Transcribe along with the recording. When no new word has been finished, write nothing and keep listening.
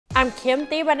I'm Kim,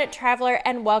 the Abundant Traveler,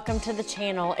 and welcome to the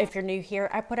channel. If you're new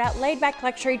here, I put out laid-back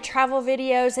luxury travel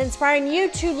videos inspiring you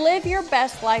to live your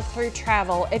best life through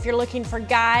travel. If you're looking for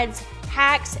guides,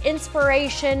 hacks,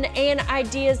 inspiration, and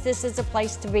ideas, this is a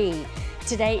place to be.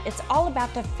 Today, it's all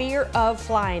about the fear of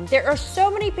flying. There are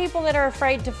so many people that are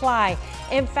afraid to fly.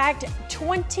 In fact,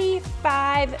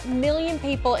 25 million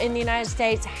people in the United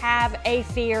States have a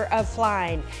fear of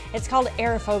flying. It's called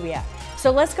aerophobia. So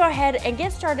let's go ahead and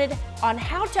get started on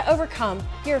how to overcome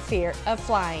your fear of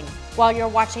flying. While you're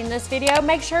watching this video,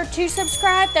 make sure to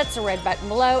subscribe, that's the red button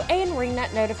below, and ring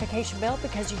that notification bell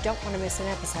because you don't want to miss an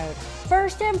episode.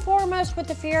 First and foremost, with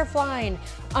the fear of flying,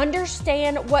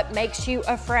 understand what makes you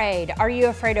afraid. Are you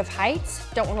afraid of heights?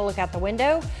 Don't want to look out the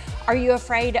window? Are you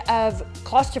afraid of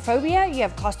claustrophobia? You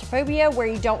have claustrophobia where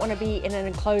you don't want to be in an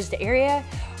enclosed area?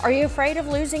 Are you afraid of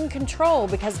losing control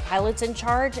because the pilot's in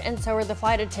charge and so are the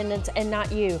flight attendants and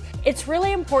not you? It's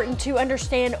really important to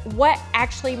understand what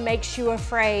actually makes you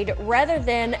afraid rather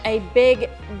than a big,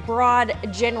 broad,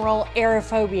 general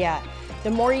aerophobia.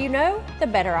 The more you know, the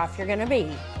better off you're going to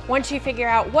be. Once you figure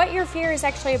out what your fear is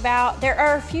actually about, there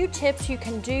are a few tips you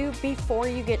can do before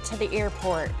you get to the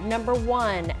airport. Number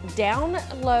one,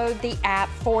 download the app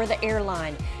for the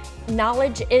airline.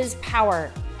 Knowledge is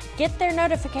power. Get their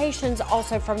notifications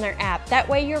also from their app. That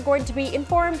way you're going to be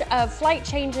informed of flight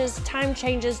changes, time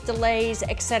changes, delays,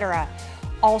 etc.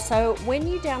 Also, when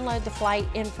you download the flight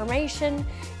information,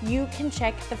 you can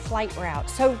check the flight route.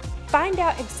 So find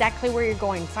out exactly where you're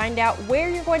going. Find out where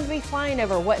you're going to be flying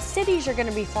over, what cities you're going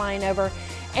to be flying over,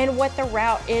 and what the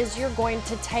route is you're going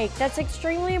to take. That's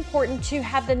extremely important to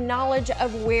have the knowledge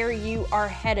of where you are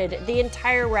headed, the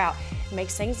entire route. It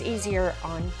makes things easier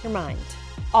on your mind.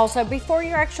 Also, before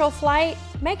your actual flight,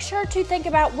 make sure to think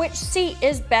about which seat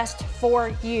is best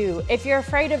for you. If you're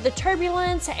afraid of the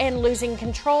turbulence and losing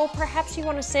control, perhaps you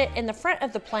want to sit in the front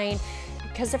of the plane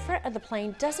because the front of the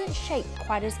plane doesn't shake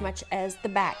quite as much as the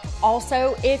back.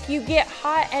 Also, if you get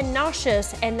hot and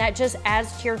nauseous and that just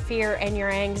adds to your fear and your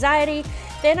anxiety,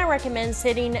 then I recommend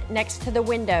sitting next to the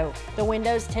window. The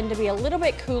windows tend to be a little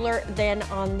bit cooler than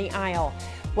on the aisle.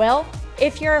 Well,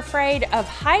 if you're afraid of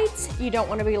heights, you don't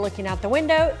want to be looking out the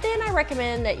window, then I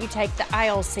recommend that you take the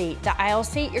aisle seat. The aisle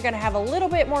seat, you're going to have a little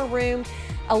bit more room,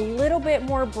 a little bit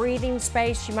more breathing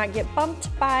space. You might get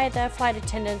bumped by the flight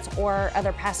attendants or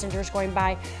other passengers going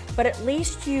by, but at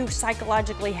least you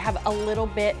psychologically have a little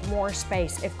bit more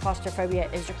space if claustrophobia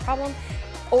is your problem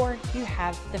or you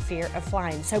have the fear of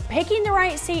flying. So picking the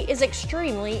right seat is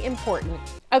extremely important.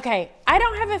 Okay, I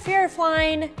don't have a fear of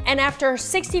flying, and after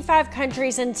 65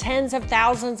 countries and tens of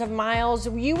thousands of miles,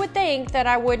 you would think that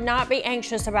I would not be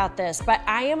anxious about this, but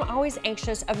I am always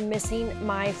anxious of missing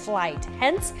my flight.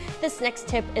 Hence, this next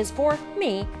tip is for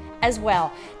me as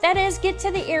well. That is, get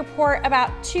to the airport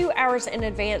about 2 hours in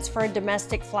advance for a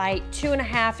domestic flight,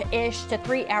 2.5-ish to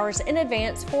 3 hours in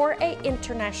advance for an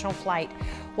international flight.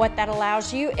 What that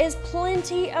allows you is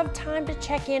plenty of time to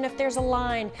check in if there's a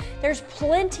line. There's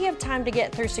plenty of time to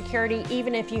get through security,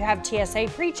 even if you have TSA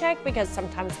pre-check, because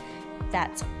sometimes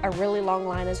that's a really long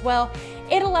line as well.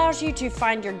 It allows you to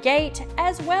find your gate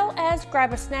as well as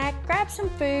grab a snack, grab some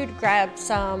food, grab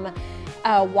some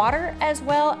water, as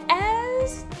well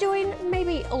as doing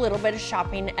maybe a little bit of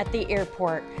shopping at the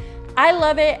airport. I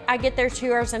love it. I get there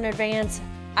 2 hours in advance.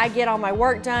 I get all my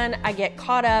work done, I get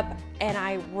caught up, and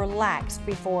I relax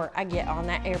before I get on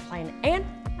that airplane, and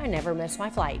I never miss my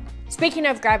flight. Speaking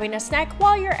of grabbing a snack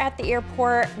while you're at the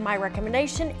airport, my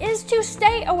recommendation is to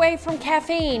stay away from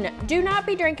caffeine. Do not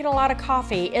be drinking a lot of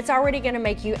coffee. It's already gonna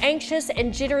make you anxious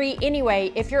and jittery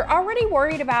anyway. If you're already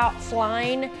worried about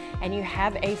flying and you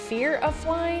have a fear of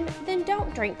flying, then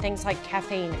don't drink things like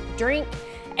caffeine. Drink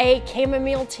a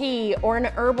chamomile tea or an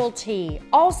herbal tea.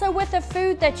 Also, with the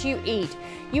food that you eat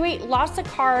lots of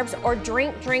carbs or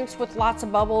drink drinks with lots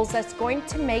of bubbles, that's going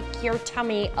to make your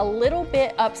tummy a little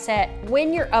bit upset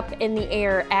when you're up in the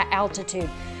air at altitude.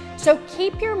 So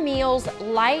keep your meals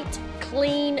light,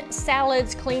 clean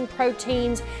salads, clean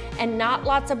proteins, and not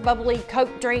lots of bubbly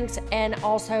Coke drinks, and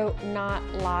also not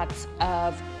lots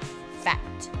of fat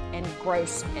and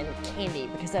gross and candy,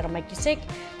 because that'll make you sick,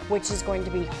 which is going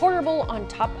to be horrible on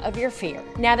top of your fear.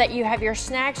 Now that you have your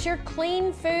snacks, your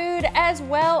clean food, as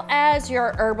well as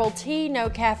your herbal tea, no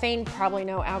caffeine, probably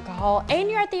no alcohol, and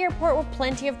you're at the airport with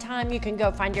plenty of time, you can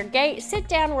go find your gate, sit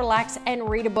down, relax, and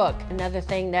read a book. Another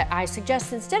thing that I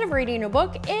suggest instead of reading a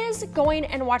book is going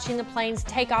and watching the planes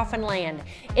take off and land.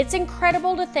 It's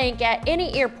incredible to think at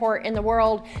any airport in the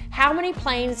world how many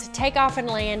planes take off and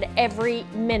land every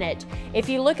minute. If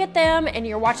you look at them and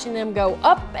you're watching them go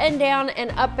up and down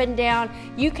and up and down,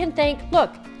 you can think,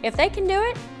 look, if they can do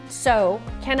it, so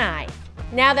can I.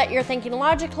 Now that you're thinking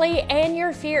logically and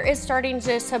your fear is starting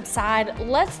to subside,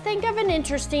 let's think of an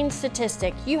interesting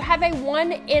statistic. You have a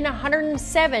 1 in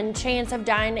 107 chance of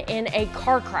dying in a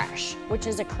car crash, which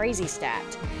is a crazy stat.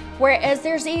 Whereas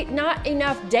there's not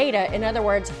enough data, in other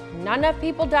words, not enough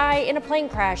people die in a plane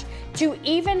crash to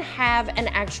even have an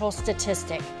actual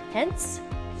statistic. Hence,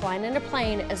 flying in a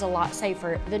plane is a lot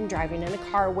safer than driving in a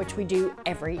car, which we do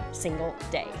every single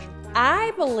day.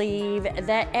 I believe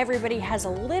that everybody has a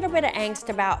little bit of angst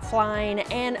about flying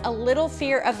and a little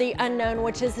fear of the unknown,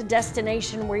 which is the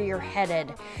destination where you're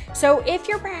headed. So if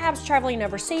you're perhaps traveling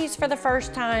overseas for the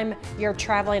first time, you're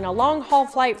traveling a long haul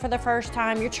flight for the first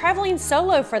time, you're traveling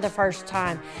solo for the first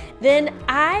time, then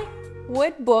I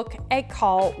would book a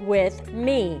call with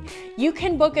me. You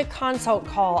can book a consult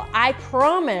call. I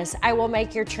promise I will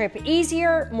make your trip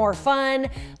easier, more fun,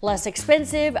 less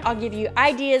expensive. I'll give you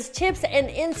ideas, tips, and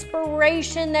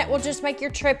inspiration that will just make your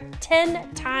trip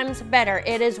 10 times better.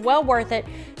 It is well worth it.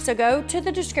 So go to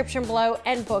the description below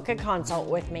and book a consult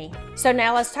with me. So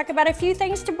now let's talk about a few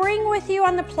things to bring with you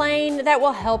on the plane that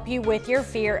will help you with your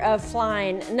fear of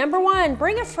flying. Number 1,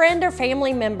 bring a friend or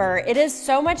family member. It is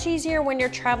so much easier when you're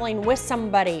traveling with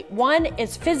somebody. 1,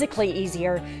 it's physically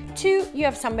easier. 2, you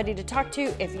have somebody to talk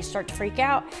to if you start to freak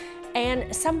out,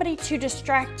 and somebody to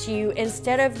distract you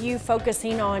instead of you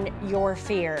focusing on your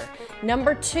fear.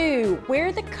 Number 2,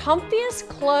 wear the comfiest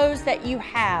clothes that you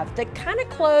have, the kind of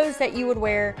clothes that you would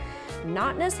wear,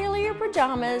 not necessarily your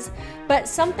pajamas, but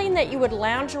something that you would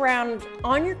lounge around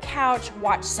on your couch,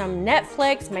 watch some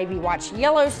Netflix, maybe watch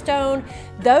Yellowstone.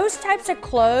 Those types of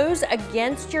clothes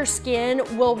against your skin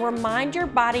will remind your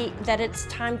body that it's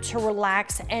time to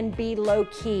relax and be low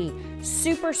key.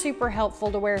 Super, super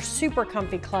helpful to wear super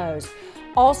comfy clothes.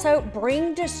 Also,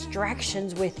 bring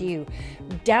distractions with you.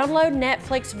 Download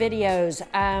Netflix videos.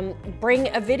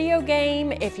 Bring a video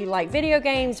game if you like video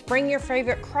games. Bring your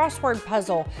favorite crossword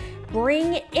puzzle.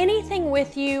 Bring anything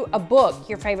with you, a book,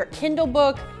 your favorite Kindle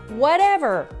book,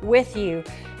 whatever with you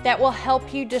that will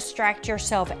help you distract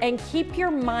yourself and keep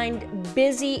your mind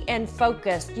busy and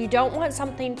focused. You don't want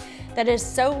something that is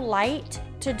so light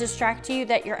to distract you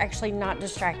that you're actually not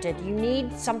distracted. You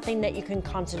need something that you can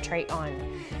concentrate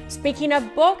on. Speaking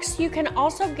of books, you can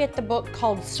also get the book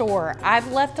called Soar.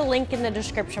 I've left a link in the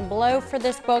description below for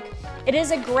this book. It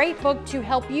is a great book to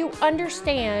help you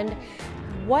understand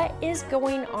what is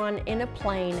going on in a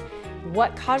plane,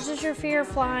 what causes your fear of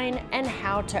flying, and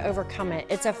how to overcome it.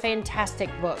 It's a fantastic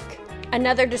book.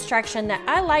 Another distraction that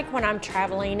I like when I'm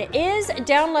traveling is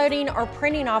downloading or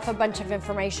printing off a bunch of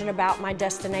information about my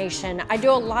destination. I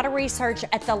do a lot of research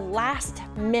at the last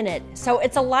minute, so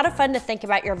it's a lot of fun to think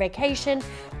about your vacation,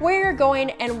 where you're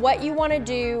going, and what you want to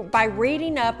do by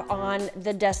reading up on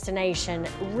the destination.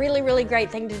 Really, really great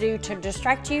thing to do to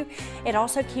distract you. It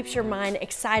also keeps your mind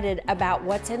excited about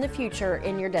what's in the future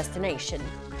in your destination.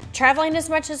 Traveling as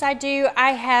much as I do,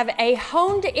 I have a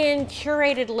honed in,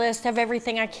 curated list of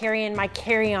everything I carry in my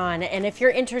carry-on. And if you're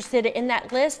interested in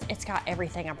that list, it's got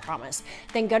everything, I promise.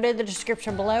 Then go to the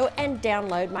description below and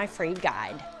download my free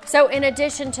guide. So in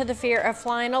addition to the fear of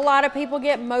flying, a lot of people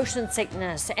get motion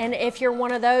sickness. And if you're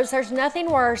one of those, there's nothing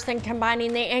worse than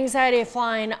combining the anxiety of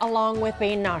flying along with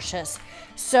being nauseous.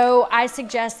 So I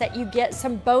suggest that you get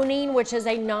some Bonine, which is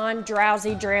a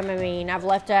non-drowsy Dramamine. I've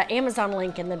left an Amazon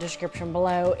link in the description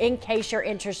below in case you're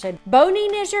interested.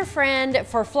 Bonine is your friend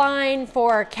for flying,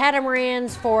 for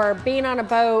catamarans, for being on a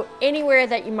boat, anywhere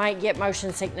that you might get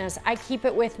motion sickness. I keep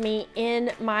it with me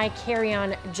in my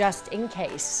carry-on just in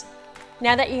case.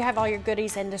 Now that you have all your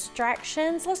goodies and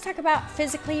distractions, let's talk about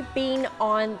physically being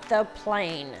on the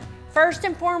plane. First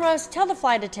and foremost, tell the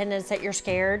flight attendants that you're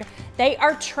scared. They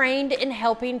are trained in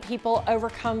helping people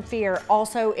overcome fear.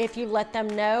 Also, if you let them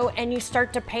know and you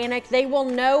start to panic, they will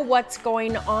know what's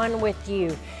going on with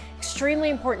you. Extremely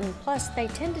important. Plus, they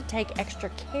tend to take extra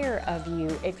care of you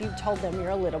if you've told them you're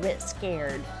a little bit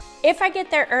scared. If I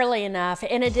get there early enough,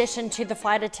 in addition to the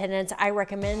flight attendants, I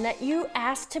recommend that you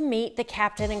ask to meet the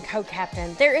captain and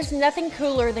co-captain. There is nothing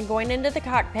cooler than going into the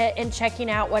cockpit and checking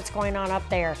out what's going on up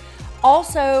there.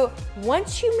 Also,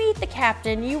 once you meet the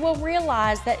captain, you will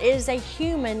realize that it is a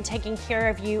human taking care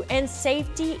of you and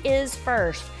safety is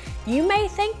first. You may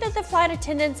think that the flight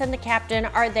attendants and the captain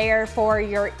are there for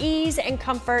your ease and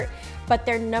comfort, but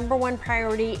their #1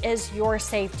 priority is your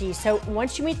safety. So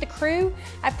once you meet the crew,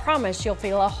 I promise you'll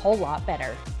feel a whole lot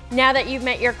better. Now that you've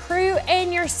met your crew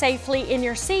and you're safely in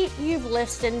your seat, you've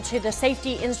listened to the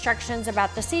safety instructions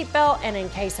about the seatbelt and in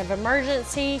case of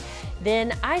emergency,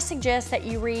 then I suggest that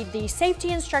you read the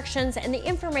safety instructions and the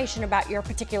information about your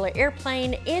particular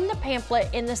airplane in the pamphlet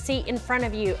in the seat in front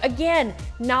of you. Again,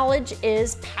 knowledge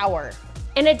is power.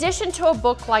 In addition to a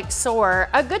book like Soar,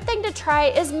 a good thing to try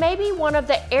is maybe one of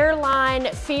the airline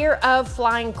fear of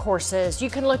flying courses. You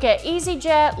can look at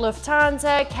EasyJet,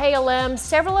 Lufthansa, KLM.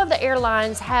 Several of the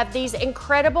airlines have these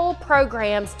incredible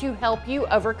programs to help you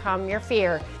overcome your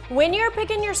fear. When you're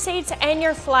picking your seats and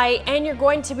your flight and you're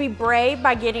going to be brave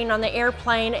by getting on the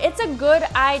airplane, it's a good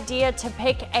idea to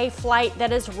pick a flight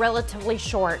that is relatively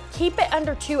short. Keep it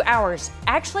under 2 hours.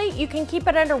 Actually, you can keep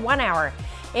it under 1 hour.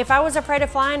 If I was afraid of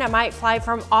flying, I might fly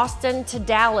from Austin to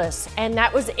Dallas, and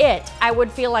that was it. I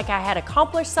would feel like I had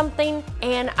accomplished something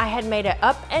and I had made it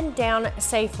up and down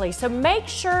safely. So make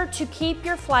sure to keep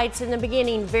your flights in the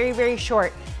beginning very, very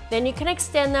short. Then you can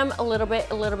extend them a little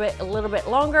bit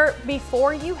longer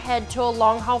before you head to a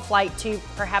long haul flight to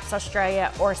perhaps Australia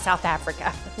or South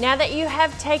Africa. Now that you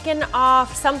have taken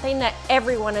off, something that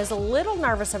everyone is a little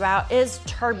nervous about is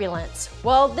turbulence.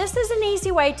 Well, this is an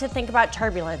easy way to think about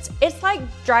turbulence. It's like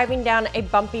driving down a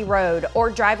bumpy road or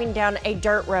driving down a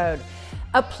dirt road.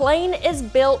 A plane is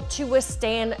built to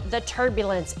withstand the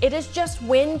turbulence. It is just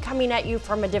wind coming at you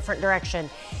from a different direction.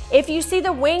 If you see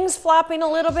the wings flopping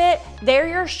a little bit, they're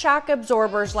your shock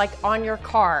absorbers like on your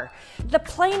car. The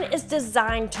plane is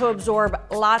designed to absorb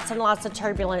lots and lots of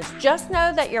turbulence. Just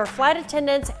know that your flight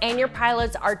attendants and your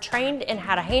pilots are trained in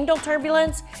how to handle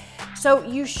turbulence, so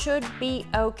you should be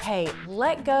okay.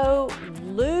 Let go,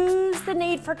 lose the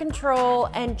need for control,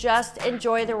 and just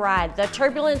enjoy the ride. The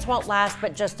turbulence won't last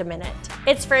but just a minute.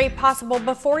 It's very possible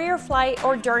before your flight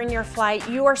or during your flight,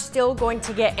 you are still going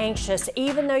to get anxious,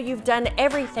 even though you've done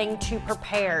everything to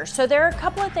prepare. So there are a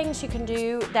couple of things you can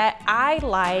do that I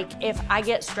like if I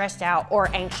get stressed out or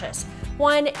anxious.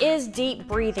 One is deep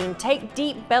breathing. Take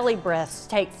deep belly breaths.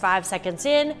 Take 5 seconds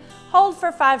in, hold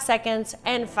for 5 seconds,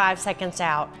 and 5 seconds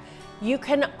out. You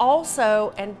can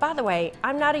also, and by the way,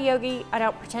 I'm not a yogi. I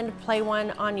don't pretend to play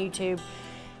one on YouTube.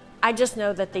 I just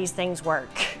know that these things work.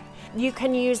 You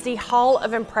can use the Hall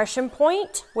of Impression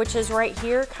point, which is right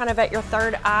here, kind of at your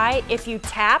third eye. If you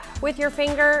tap with your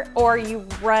finger or you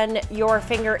run your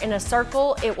finger in a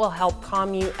circle, it will help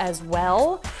calm you as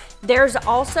well. There's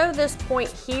also this point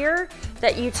here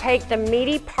that you take the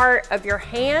meaty part of your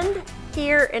hand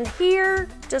here and here,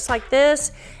 just like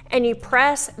this, and you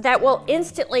press. That will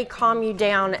instantly calm you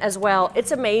down as well.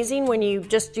 It's amazing when you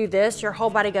just do this, your whole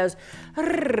body goes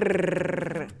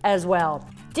as well.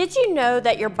 Did you know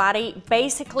that your body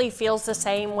basically feels the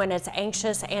same when it's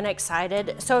anxious and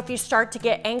excited? So if you start to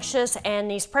get anxious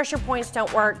and these pressure points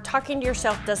don't work, talking to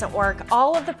yourself doesn't work,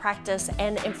 all of the practice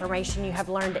and information you have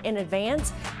learned in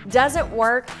advance doesn't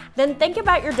work, then think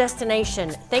about your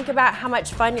destination. Think about how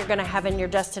much fun you're gonna have in your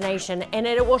destination, and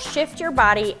it will shift your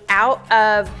body out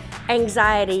of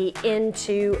anxiety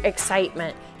into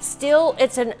excitement. Still,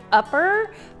 it's an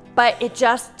upper, but it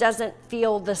just doesn't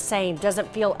feel the same, doesn't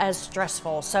feel as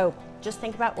stressful. So just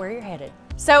think about where you're headed.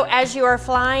 So as you are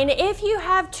flying, if you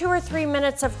have 2 or 3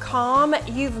 minutes of calm,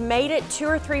 you've made it 2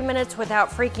 or 3 minutes without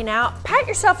freaking out, pat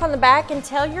yourself on the back and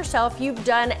tell yourself you've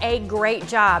done a great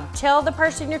job. Tell the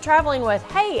person you're traveling with,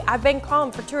 hey, I've been calm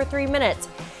for 2 or 3 minutes.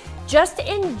 Just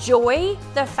enjoy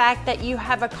the fact that you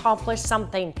have accomplished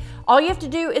something. All you have to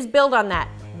do is build on that.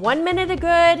 1 minute of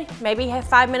good, maybe have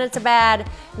 5 minutes of bad,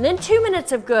 and then 2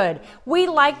 minutes of good. We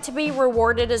like to be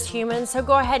rewarded as humans, so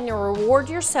go ahead and reward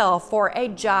yourself for a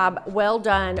job well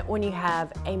done when you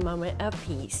have a moment of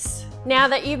peace. Now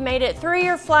that you've made it through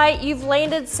your flight, you've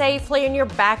landed safely and you're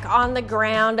back on the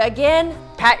ground. Again,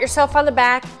 pat yourself on the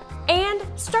back and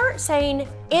start saying,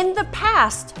 in the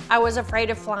past, I was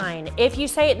afraid of flying. If you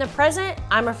say it in the present,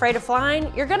 I'm afraid of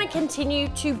flying, you're gonna continue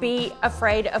to be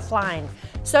afraid of flying.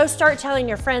 So start telling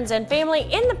your friends and family,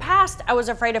 in the past, I was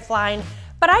afraid of flying,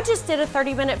 but I just did a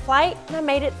 30-minute flight and I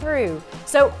made it through.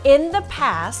 So in the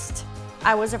past,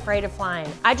 I was afraid of flying.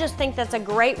 I just think that's a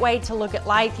great way to look at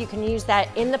life. You can use that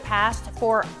in the past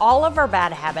for all of our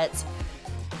bad habits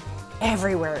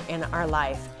everywhere in our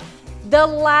life. The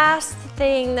last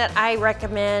thing that I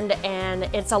recommend, and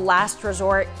it's a last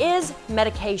resort, is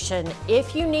medication.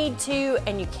 If you need to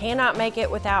and you cannot make it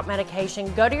without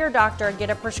medication, go to your doctor,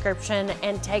 get a prescription,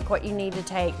 and take what you need to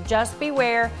take. Just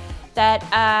beware that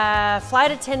flight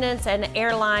attendants and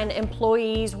airline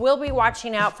employees will be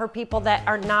watching out for people that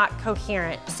are not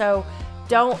coherent. So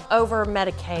don't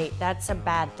over-medicate. That's a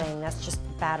bad thing. That's just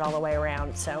bad all the way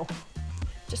around. So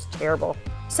just terrible.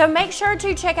 So make sure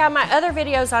to check out my other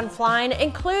videos on flying,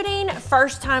 including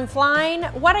first time flying,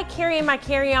 what I carry in my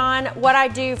carry-on, what I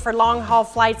do for long haul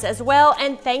flights as well.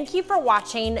 And thank you for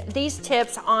watching these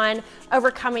tips on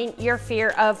overcoming your fear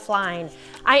of flying.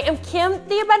 I am Kim,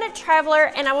 the Abundant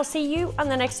Traveler, and I will see you on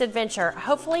the next adventure,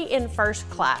 hopefully in first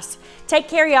class. Take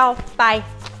care, y'all. Bye.